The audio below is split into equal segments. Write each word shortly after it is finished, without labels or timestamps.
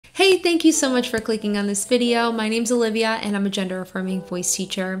Hey, thank you so much for clicking on this video. My name's Olivia and I'm a gender affirming voice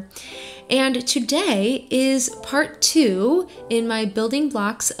teacher. And today is part 2 in my Building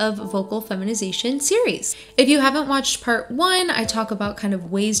Blocks of Vocal Feminization series. If you haven't watched part 1, I talk about kind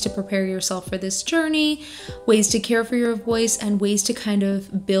of ways to prepare yourself for this journey, ways to care for your voice, and ways to kind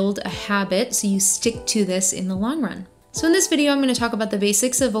of build a habit so you stick to this in the long run. So in this video, I'm going to talk about the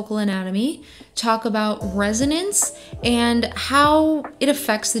basics of vocal anatomy, talk about resonance, and how it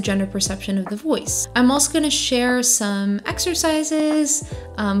affects the gender perception of the voice. I'm also going to share some exercises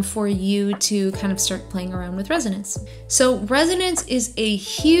for you to kind of start playing around with resonance. So resonance is a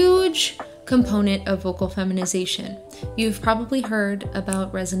huge component of vocal feminization. You've probably heard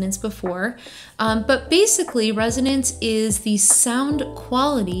about resonance before, but basically resonance is the sound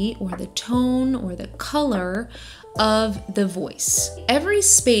quality or the tone or the color of the voice. Every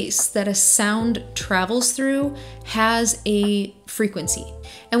space that a sound travels through has a frequency.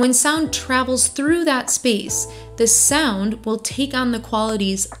 And when sound travels through that space, the sound will take on the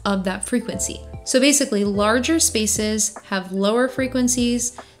qualities of that frequency. So basically, larger spaces have lower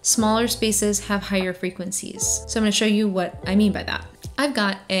frequencies, smaller spaces have higher frequencies. So I'm going to show you what I mean by that. I've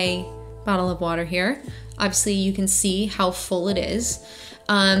got a bottle of water here. Obviously, you can see how full it is.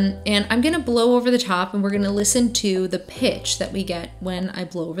 And I'm gonna blow over the top and we're gonna listen to the pitch that we get when I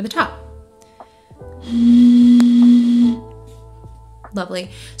blow over the top.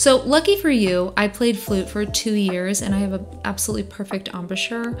 Lovely. So lucky for you, I played flute for 2 years and I have an absolutely perfect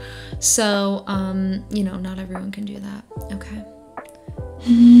embouchure. So, you know, not everyone can do that. Okay.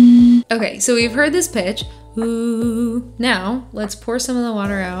 Okay, so we've heard this pitch. Ooh. Now, let's pour some of the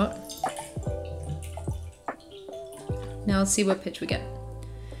water out. Now let's see what pitch we get.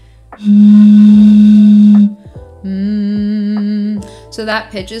 So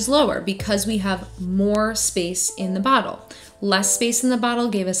that pitch is lower because we have more space in the bottle. Less space in the bottle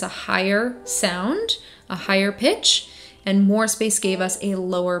gave us a higher sound, a higher pitch, and more space gave us a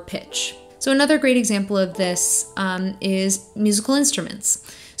lower pitch. So another great example of this is musical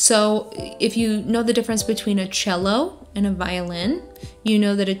instruments. So if you know the difference between a cello and a violin, you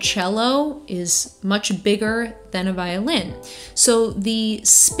know that a cello is much bigger than a violin. So the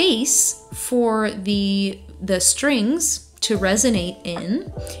space for the strings to resonate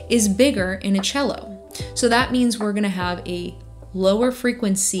in is bigger in a cello. So that means we're gonna have a lower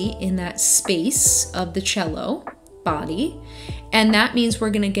frequency in that space of the cello body, and that means we're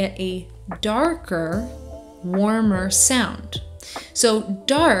gonna get a darker, warmer sound. So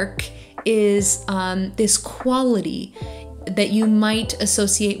dark is this quality that you might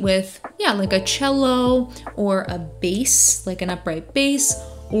associate with, like a cello or a bass, like an upright bass,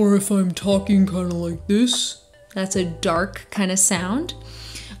 or if I'm talking kind of like this, that's a dark kind of sound,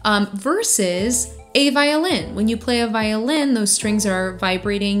 versus a violin. When you play a violin, those strings are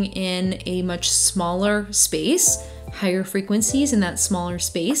vibrating in a much smaller space, higher frequencies in that smaller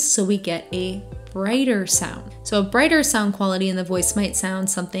space, so we get a brighter sound. So a brighter sound quality in the voice might sound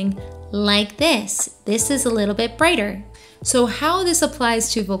something like this. This is a little bit brighter. So how this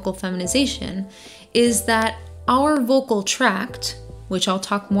applies to vocal feminization is that our vocal tract, which I'll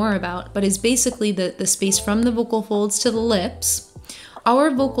talk more about, but is basically the space from the vocal folds to the lips, our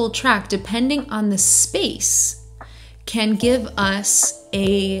vocal tract, depending on the space, can give us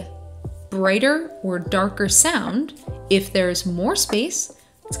a brighter or darker sound. If there's more space,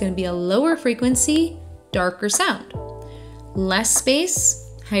 it's going to be a lower frequency, darker sound. Less space,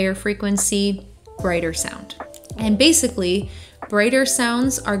 higher frequency, brighter sound. And basically, brighter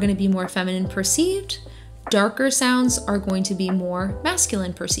sounds are going to be more feminine perceived, darker sounds are going to be more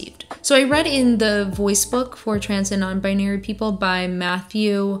masculine perceived. So I read in the voice book for trans and non-binary people by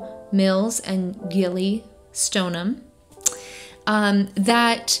Matthew Mills and Gilly Stoneham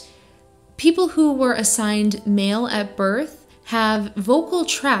that people who were assigned male at birth have vocal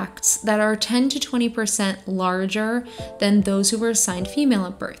tracts that are 10 to 20% larger than those who were assigned female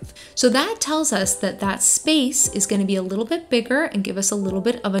at birth. So that tells us that that space is going to be a little bit bigger and give us a little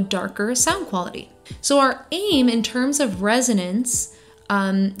bit of a darker sound quality. So our aim in terms of resonance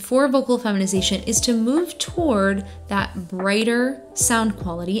for vocal feminization is to move toward that brighter sound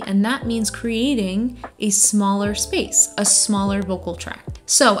quality, and that means creating a smaller space, a smaller vocal tract.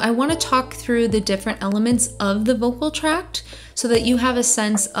 So I want to talk through the different elements of the vocal tract so that you have a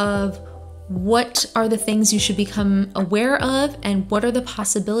sense of what are the things you should become aware of and what are the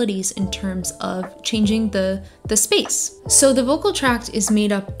possibilities in terms of changing the space. So the vocal tract is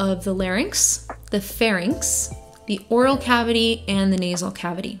made up of the larynx, the pharynx, the oral cavity, and the nasal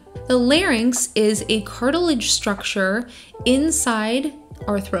cavity. The larynx is a cartilage structure inside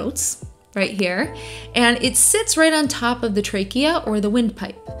our throats right here, and it sits right on top of the trachea or the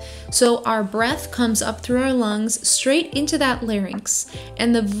windpipe. So our breath comes up through our lungs straight into that larynx,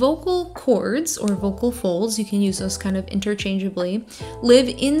 and the vocal cords or vocal folds, you can use those kind of interchangeably, live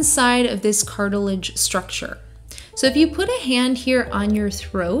inside of this cartilage structure. So if you put a hand here on your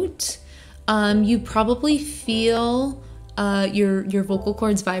throat, you probably feel your vocal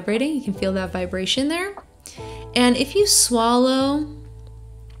cords vibrating. You can feel that vibration there. And if you swallow,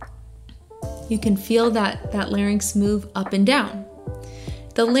 you can feel that larynx move up and down.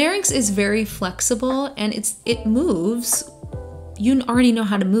 The larynx is very flexible and it moves. You already know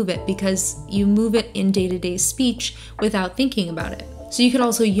how to move it because you move it in day-to-day speech without thinking about it. So you could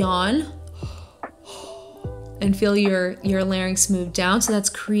also yawn and feel your larynx move down, so that's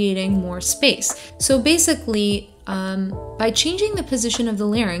creating more space. So basically, by changing the position of the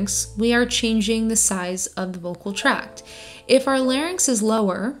larynx, we are changing the size of the vocal tract. If our larynx is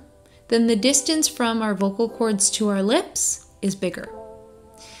lower, then the distance from our vocal cords to our lips is bigger.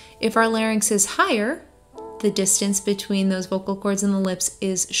 If our larynx is higher, the distance between those vocal cords and the lips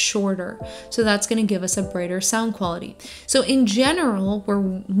is shorter. So that's going to give us a brighter sound quality. So in general,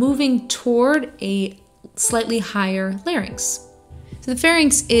 we're moving toward a slightly higher larynx. So the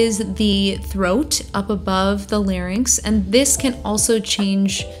pharynx is the throat up above the larynx, and this can also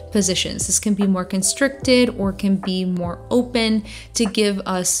change positions. This can be more constricted or can be more open to give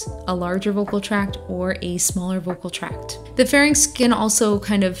us a larger vocal tract or a smaller vocal tract. The pharynx can also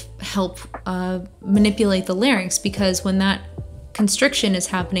kind of help manipulate the larynx, because when that constriction is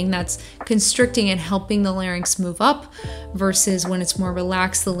happening, that's constricting and helping the larynx move up, versus when it's more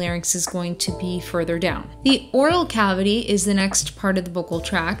relaxed, the larynx is going to be further down. The oral cavity is the next part of the vocal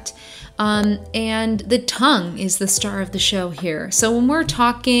tract, and the tongue is the star of the show here. So when we're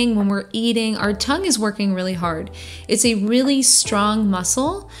talking, when we're eating, our tongue is working really hard. It's a really strong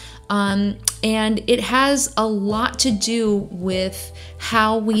muscle, and it has a lot to do with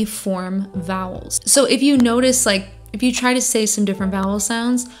how we form vowels. So if you notice, like, if you try to say some different vowel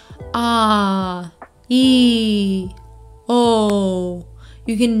sounds, ah, ee, oh,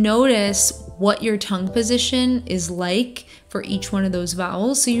 you can notice what your tongue position is like for each one of those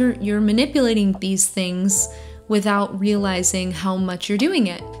vowels. So you're manipulating these things without realizing how much you're doing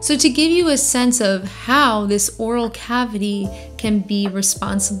it. So to give you a sense of how this oral cavity can be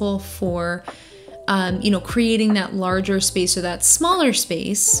responsible for creating that larger space or that smaller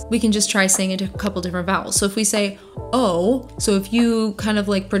space, we can just try saying it a couple different vowels. So if we say oh, so if you kind of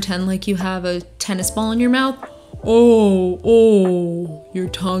like pretend like you have a tennis ball in your mouth, oh, your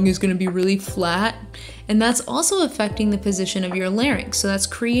tongue is going to be really flat. And that's also affecting the position of your larynx. So that's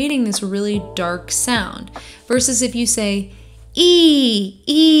creating this really dark sound. Versus if you say ee,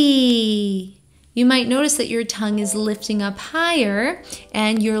 you might notice that your tongue is lifting up higher,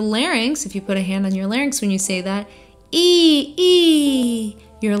 and your larynx, if you put a hand on your larynx when you say that, ee,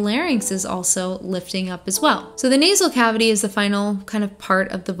 your larynx is also lifting up as well. So the nasal cavity is the final kind of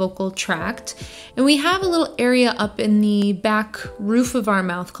part of the vocal tract. And we have a little area up in the back roof of our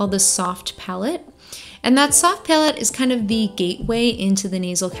mouth called the soft palate. And that soft palate is kind of the gateway into the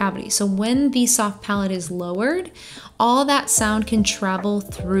nasal cavity. So when the soft palate is lowered, all that sound can travel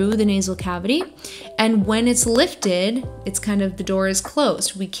through the nasal cavity. And when it's lifted, it's kind of, the door is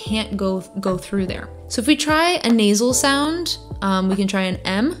closed. We can't go through there. So if we try a nasal sound, we can try an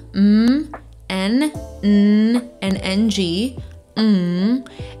M, N, N, and NG.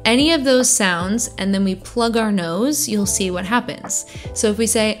 Any of those sounds, and then we plug our nose, you'll see what happens. So if we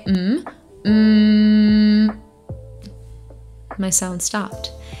say my sound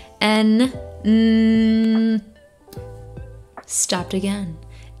stopped. N, stopped again.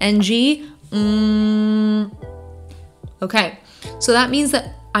 NG, okay. So that means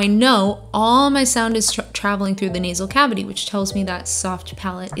that I know all my sound is traveling through the nasal cavity, which tells me that soft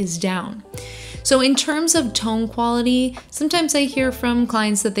palate is down. So in terms of tone quality, sometimes I hear from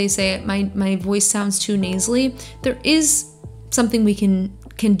clients that they say my voice sounds too nasally. There is something we can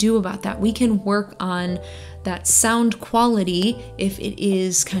do about that. We can work on that sound quality if it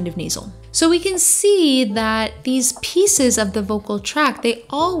is kind of nasal. So we can see that these pieces of the vocal tract, they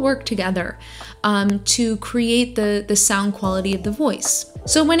all work together to create the sound quality of the voice.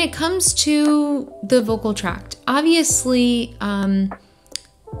 So when it comes to the vocal tract, obviously,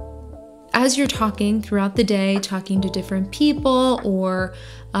 as you're talking throughout the day, talking to different people, or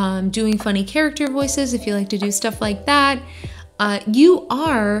doing funny character voices, if you like to do stuff like that, you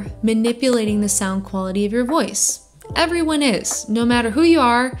are manipulating the sound quality of your voice. Everyone is. No matter who you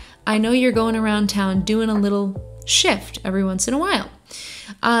are, I know you're going around town doing a little shift every once in a while.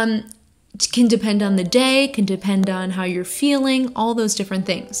 It can depend on the day, can depend on how you're feeling, all those different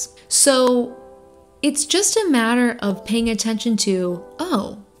things. So it's just a matter of paying attention to,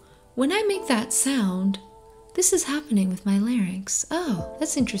 oh, when I make that sound, this is happening with my larynx. Oh,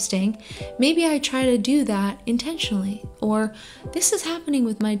 that's interesting. Maybe I try to do that intentionally. Or this is happening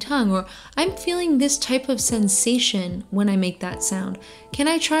with my tongue. Or I'm feeling this type of sensation when I make that sound. Can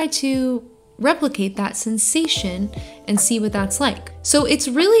I try to replicate that sensation and see what that's like? So it's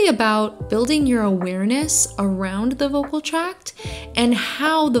really about building your awareness around the vocal tract and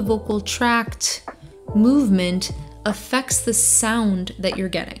how the vocal tract movement affects the sound that you're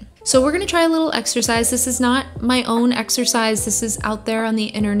getting. So we're gonna try a little exercise. This is not my own exercise. This is out there on the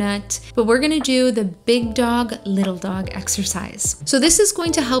internet, but we're gonna do the big dog, little dog exercise. So this is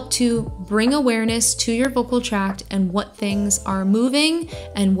going to help to bring awareness to your vocal tract and what things are moving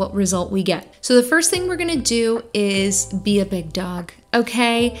and what result we get. So the first thing we're gonna do is be a big dog,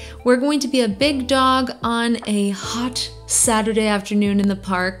 okay? We're going to be a big dog on a hot Saturday afternoon in the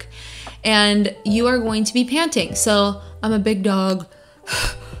park, and you are going to be panting. So I'm a big dog.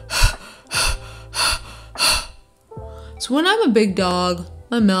 So when I'm a big dog,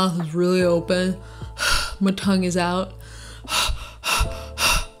 my mouth is really open, my tongue is out,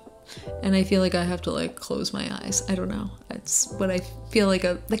 and I feel like I have to like close my eyes. I don't know. It's what I feel like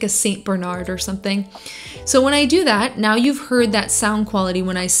a Saint Bernard or something. So when I do that, now you've heard that sound quality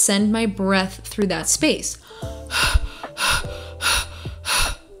when I send my breath through that space.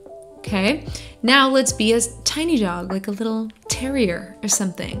 Okay, now let's be a tiny dog, like a little terrier or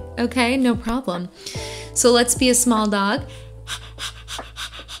something. Okay, no problem. So let's be a small dog.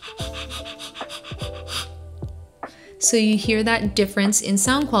 So you hear that difference in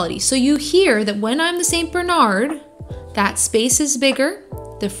sound quality. So you hear that when I'm the Saint Bernard, that space is bigger,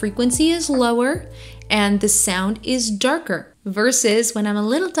 the frequency is lower, and the sound is darker. Versus when I'm a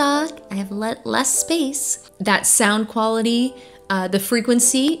little dog, I have less space. That sound quality, the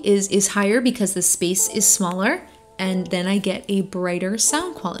frequency is higher because the space is smaller, and then I get a brighter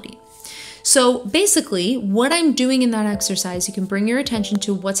sound quality. So basically, what I'm doing in that exercise, you can bring your attention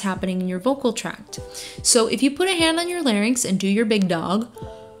to what's happening in your vocal tract. So if you put a hand on your larynx and do your big dog,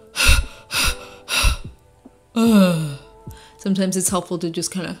 sometimes it's helpful to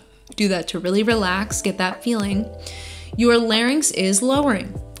just kind of do that to really relax, get that feeling. Your larynx is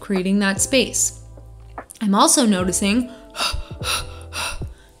lowering, creating that space. I'm also noticing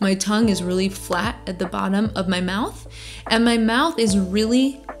my tongue is really flat at the bottom of my mouth, and my mouth is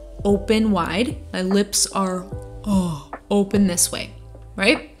really open wide. My lips are open this way,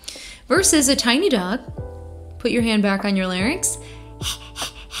 right? Versus a tiny dog, put your hand back on your larynx.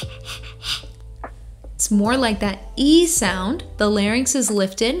 It's more like that E sound. The larynx is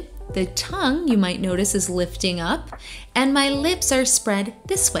lifted. The tongue, you might notice, is lifting up, and my lips are spread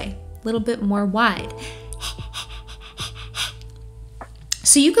this way, a little bit more wide.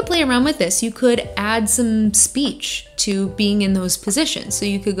 So you could play around with this. You could add some speech to being in those positions. So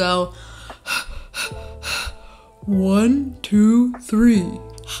you could go 1, 2, 3.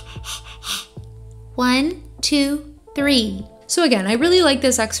 1, 2, 3. So again, I really like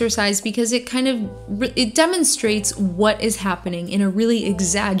this exercise because it kind of, it demonstrates what is happening in a really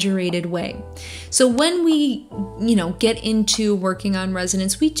exaggerated way. So when we, get into working on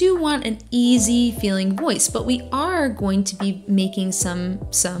resonance, we do want an easy feeling voice, but we are going to be making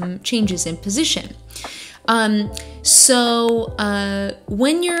some changes in position. When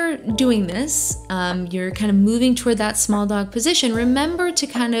you're doing this, you're kind of moving toward that small dog position. Remember to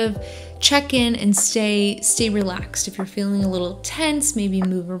kind of check in and stay relaxed. If you're feeling a little tense, maybe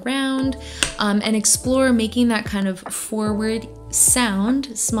move around and explore making that kind of forward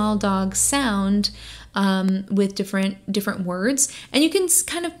sound, small dog sound, with different words. And you can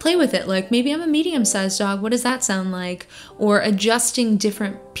kind of play with it, like maybe I'm a medium-sized dog, what does that sound like? Or adjusting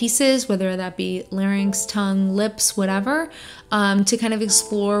different pieces, whether that be larynx, tongue, lips, whatever, to kind of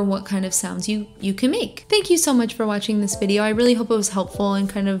explore what kind of sounds you can make. Thank you so much for watching this video. I really hope it was helpful and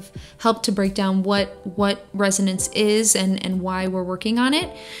kind of helped to break down what resonance is and why we're working on it.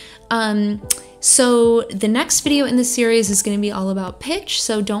 So the next video in this series is going to be all about pitch,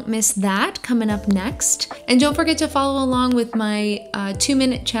 so don't miss that coming up next. And don't forget to follow along with my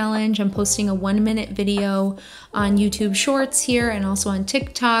 2-minute challenge. I'm posting a 1-minute video on YouTube Shorts here and also on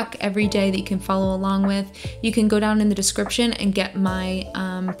TikTok every day that you can follow along with. You can go down in the description and get my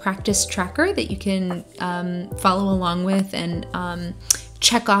practice tracker that you can follow along with and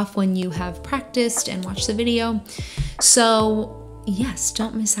check off when you have practiced and watched the video. So yes,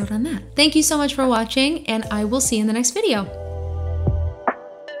 don't miss out on that. Thank you so much for watching, and I will see you in the next video.